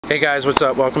Hey guys, what's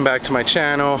up? Welcome back to my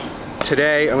channel.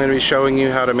 Today I'm going to be showing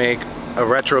you how to make a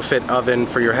retrofit oven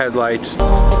for your headlights.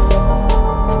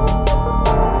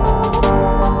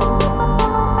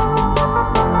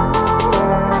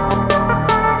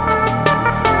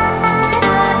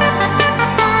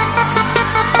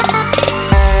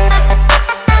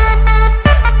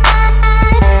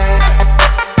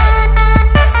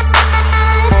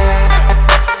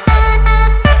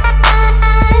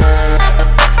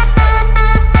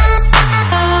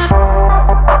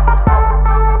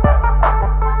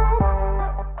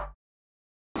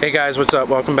 Hey guys, what's up?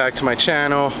 Welcome back to my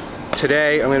channel.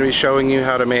 Today I'm going to be showing you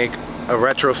how to make a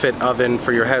retrofit oven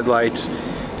for your headlights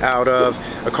out of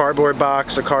a cardboard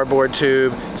box, a cardboard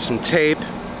tube, some tape,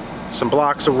 some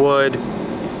blocks of wood,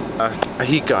 a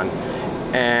heat gun.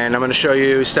 And I'm going to show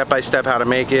you step by step how to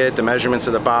make it, the measurements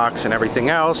of the box and everything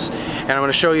else. And I'm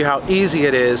going to show you how easy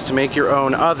it is to make your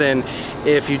own oven.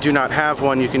 If you do not have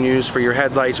one you can use for your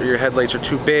headlights, or your headlights are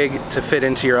too big to fit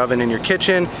into your oven in your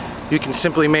kitchen, you can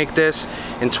simply make this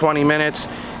in 20 minutes.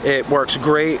 It works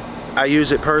great. I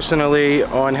use it personally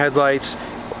on headlights.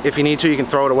 If you need to, you can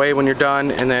throw it away when you're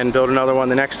done and then build another one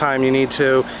the next time you need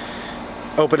to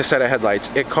open a set of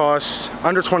headlights. It costs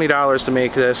under $20 to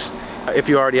make this. If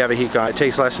you already have a heat gun, it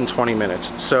takes less than 20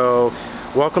 minutes. So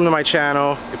welcome to my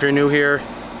channel. If you're new here,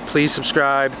 please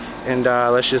subscribe, and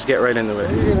let's just get right into it.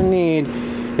 What you're gonna need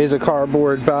is a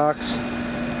cardboard box.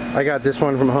 I got this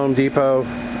one from Home Depot.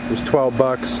 It was 12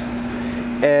 bucks.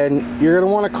 And you're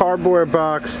gonna want a cardboard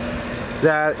box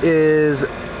that is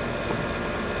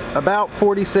about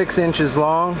 46 inches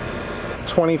long,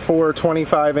 24,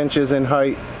 25 inches in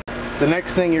height. The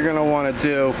next thing you're gonna wanna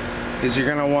do is you're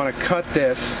gonna wanna cut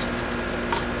this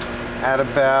at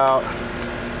about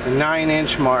the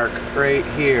 9-inch mark right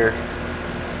here.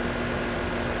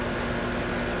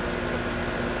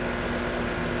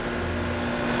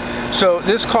 So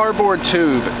this cardboard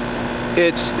tube,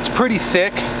 it's pretty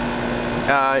thick.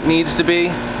 It needs to be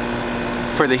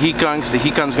for the heat gun, because the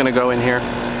heat gun's gonna go in here.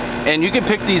 And you can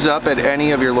pick these up at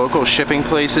any of your local shipping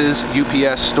places,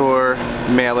 UPS store,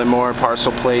 Mail and More,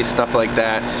 Parcel Place, stuff like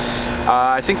that.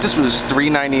 I think this was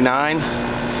 $3.99.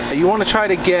 You want to try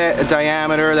to get a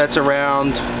diameter that's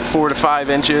around 4 to 5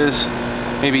 inches,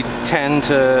 maybe 10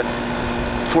 to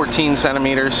 14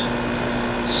 centimeters.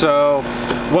 So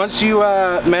once you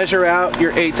measure out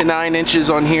your 8 to 9 inches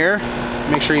on here,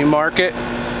 make sure you mark it.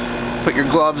 Put your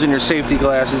gloves and your safety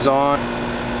glasses on.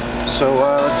 So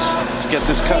let's get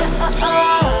this cut.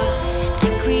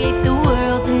 I create the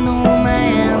world and know who I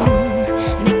am.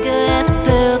 Make her have the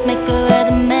pearls, make her have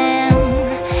the man.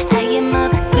 I am all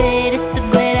the greatest, the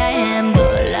great I am. The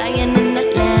lion and the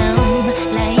lamb,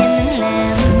 lion and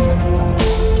lamb.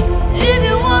 If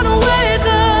you wanna wake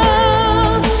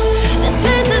up, there's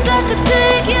places I could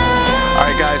take you.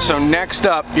 Alright guys, so next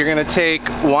up you're gonna take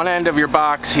one end of your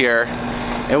box here,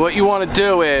 and what you want to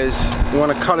do is you want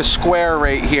to cut a square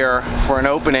right here for an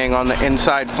opening on the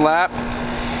inside flap,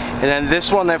 and then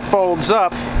this one that folds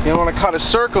up, you want to cut a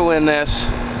circle in this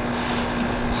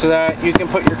so that you can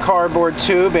put your cardboard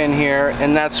tube in here,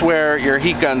 and that's where your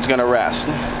heat gun's going to rest.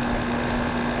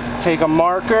 Take a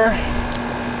marker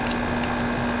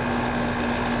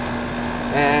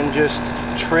and just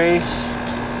trace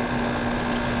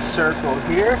a circle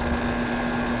here.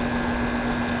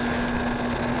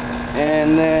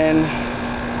 And then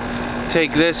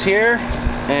take this here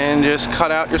and just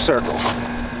cut out your circle.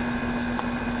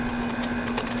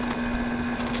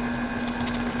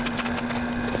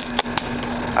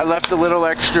 I left a little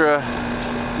extra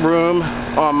room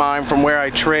on mine from where I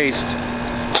traced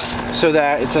so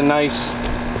that it's a nice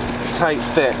tight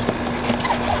fit.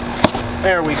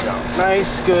 There we go.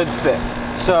 Nice, good fit.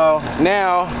 So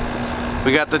now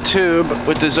we got the tube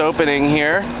with this opening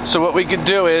here. So what we could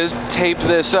do is tape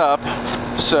this up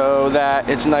so that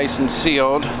it's nice and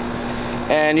sealed.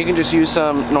 And you can just use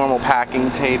some normal packing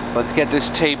tape. Let's get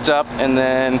this taped up, and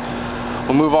then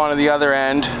we'll move on to the other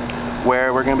end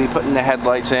where we're gonna be putting the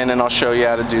headlights in, and I'll show you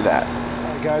how to do that.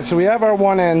 Alright guys, so we have our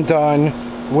one end done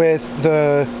with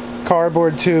the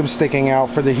cardboard tube sticking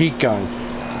out for the heat gun.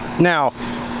 Now,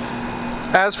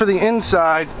 as for the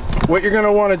inside, what you're going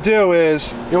to want to do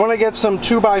is you want to get some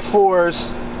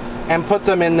 2x4s and put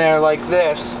them in there like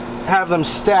this. Have them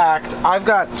stacked. I've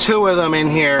got 2 of them in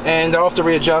here, and I'll have to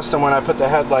readjust them when I put the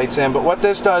headlights in. But what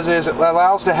this does is it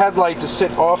allows the headlight to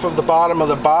sit off of the bottom of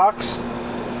the box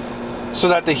so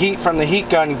that the heat from the heat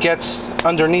gun gets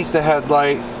underneath the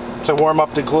headlight to warm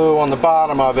up the glue on the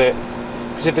bottom of it.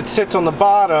 Because if it sits on the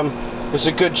bottom, there's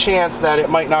a good chance that it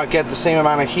might not get the same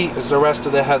amount of heat as the rest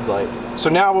of the headlight. So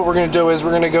now what we're going to do is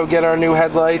we're going to go get our new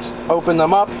headlights, open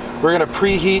them up. We're going to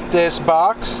preheat this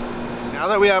box. Now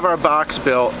that we have our box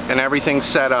built and everything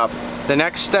set up, the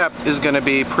next step is going to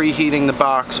be preheating the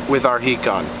box with our heat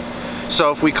gun.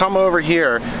 So if we come over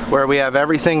here where we have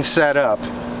everything set up,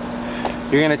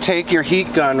 you're going to take your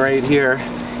heat gun right here.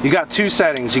 You got two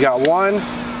settings. You got 1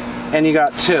 and you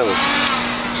got 2.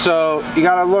 So you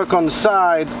got to look on the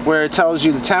side where it tells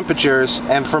you the temperatures,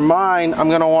 and for mine I'm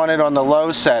going to want it on the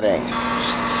low setting.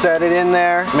 Set it in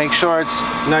there, make sure it's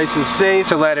nice and safe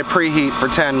to let it preheat for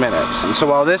 10 minutes. And so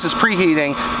while this is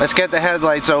preheating, let's get the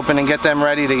headlights open and get them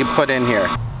ready to get put in here.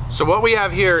 So what we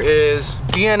have here is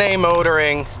DNA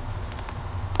motoring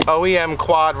OEM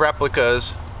quad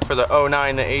replicas for the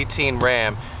 09 to 18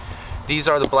 Ram. These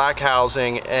are the black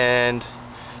housing, and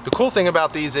the cool thing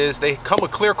about these is they come with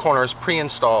clear corners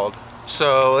pre-installed.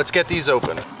 So let's get these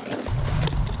open.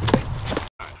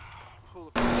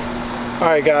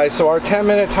 Alright guys, so our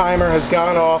 10-minute timer has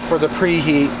gone off for the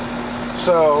preheat.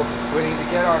 So we need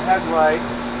to get our headlight,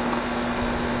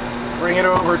 bring it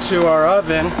over to our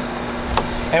oven,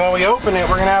 and when we open it,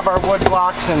 we're going to have our wood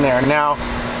blocks in there. Now,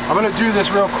 I'm going to do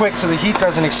this real quick so the heat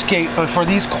doesn't escape, but for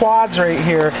these quads right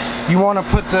here, you want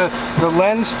to put the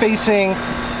lens facing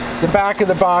the back of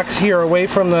the box here away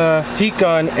from the heat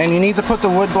gun, and you need to put the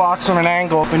wood blocks on an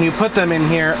angle when you put them in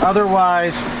here,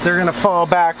 otherwise they're going to fall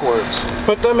backwards.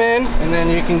 Put them in, and then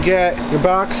you can get your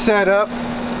box set up,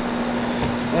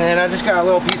 and I just got a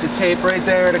little piece of tape right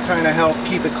there to kind of help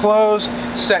keep it closed.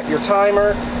 Set your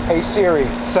timer. Hey Siri,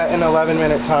 set an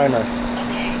 11-minute timer.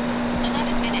 Okay,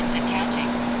 11 minutes and counting.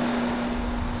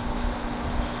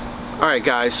 Alright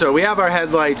guys, so we have our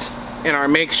headlights in our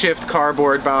makeshift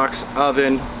cardboard box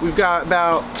oven. We've got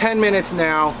about 10 minutes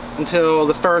now until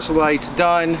the first light's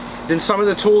done. Then some of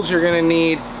the tools you're going to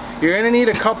need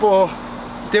a couple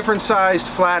different sized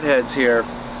flatheads here.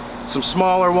 Some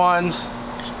smaller ones.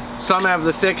 Some have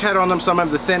the thick head on them, some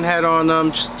have the thin head on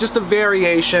them. Just a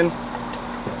variation.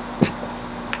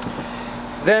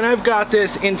 Then I've got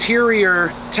this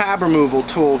interior tab removal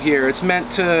tool here. It's meant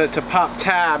to pop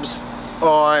tabs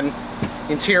on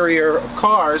interior of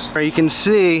cars. You can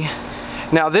see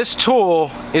now this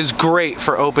tool is great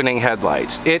for opening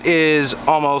headlights. It is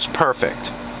almost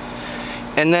perfect.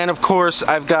 And then of course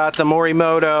I've got the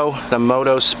Morimoto, the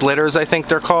Moto splitters I think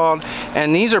they're called,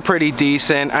 and these are pretty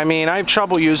decent. I mean, I have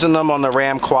trouble using them on the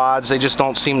Ram quads. They just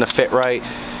don't seem to fit right.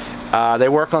 They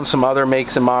work on some other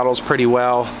makes and models pretty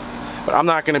well, but I'm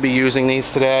not going to be using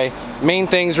these today. Main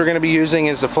things we're going to be using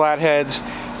is the flatheads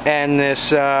and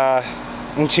this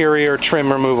interior trim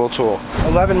removal tool.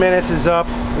 11 minutes is up.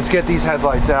 Let's get these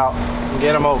headlights out and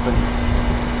get them open.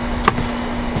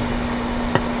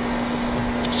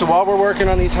 So while we're working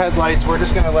on these headlights, we're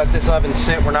just going to let this oven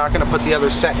sit. We're not going to put the other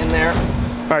set in there.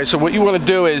 Alright, so what you want to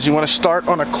do is you want to start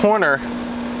on a corner.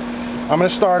 I'm going to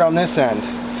start on this end.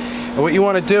 And what you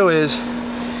want to do is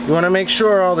you want to make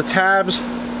sure all the tabs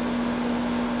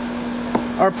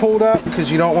are pulled up,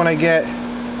 because you don't want to get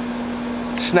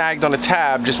snagged on a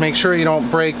tab. Just make sure you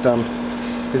don't break them,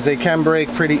 because they can break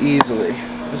pretty easily.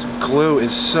 This glue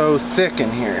is so thick in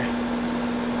here.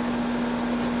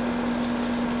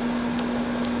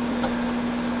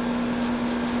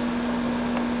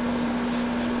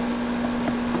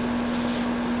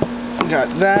 Got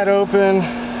that open.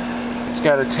 Just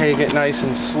got to take it nice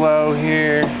and slow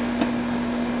here.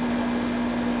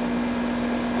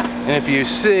 And if you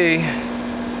see,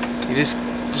 you just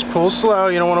pull slow.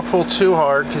 You don't want to pull too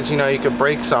hard, because you know you could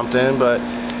break something, but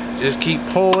just keep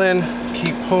pulling,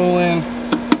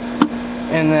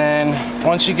 and then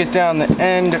once you get down the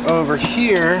end over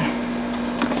here,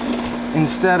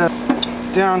 instead of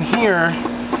down here,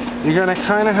 you're gonna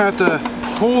kind of have to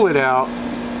pull it out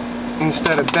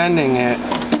instead of bending it.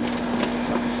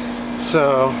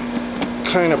 So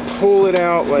kind of pull it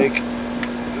out like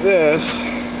this.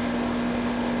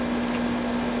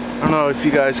 I don't know if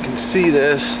you guys can see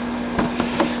this,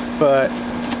 but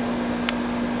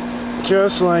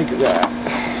just like that.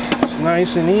 It's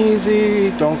nice and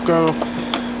easy. Don't go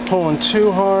pulling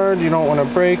too hard. You don't want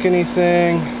to break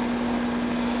anything.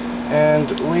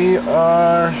 And we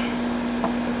are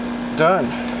done.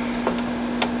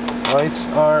 Lights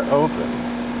are open.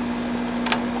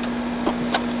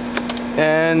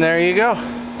 And there you go.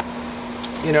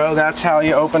 You know, that's how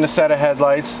you open a set of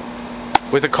headlights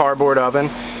with a cardboard oven.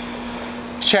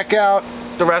 Check out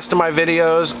the rest of my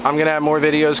videos. I'm gonna have more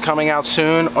videos coming out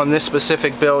soon on this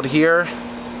specific build here.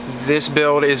 This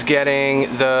build is getting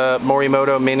the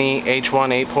Morimoto Mini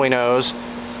H1 8.0s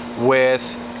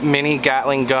with mini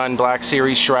Gatling gun Black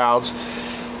Series shrouds.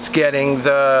 It's getting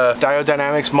the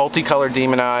Diodynamics multicolor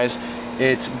demon eyes.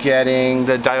 It's getting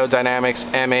the Diodynamics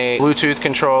M8 Bluetooth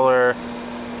controller,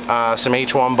 some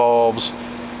H1 bulbs,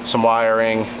 some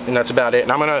wiring, and that's about it.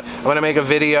 And I'm gonna make a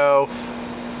video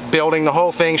building the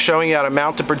whole thing, showing you how to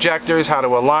mount the projectors, how to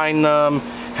align them,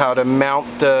 how to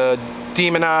mount the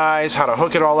demon eyes, how to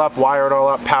hook it all up, wire it all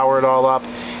up, power it all up,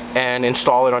 and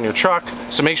install it on your truck.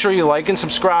 So make sure you like and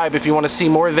subscribe if you want to see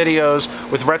more videos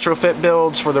with retrofit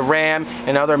builds for the Ram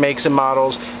and other makes and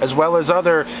models, as well as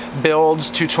other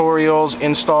builds, tutorials,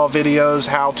 install videos,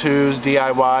 how-tos,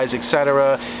 DIYs,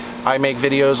 etc. I make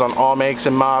videos on all makes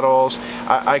and models.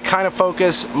 I kind of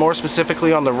focus more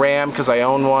specifically on the Ram because I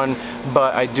own one,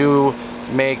 but I do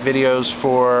make videos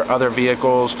for other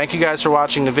vehicles. Thank you guys for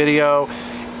watching the video,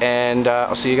 and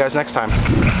I'll see you guys next time.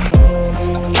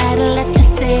 Gotta let you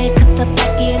say, 'cause I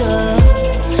back it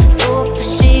up. So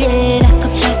appreciate I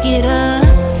could pick it up.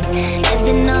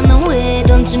 Living on the way,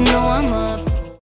 don't you know I'm on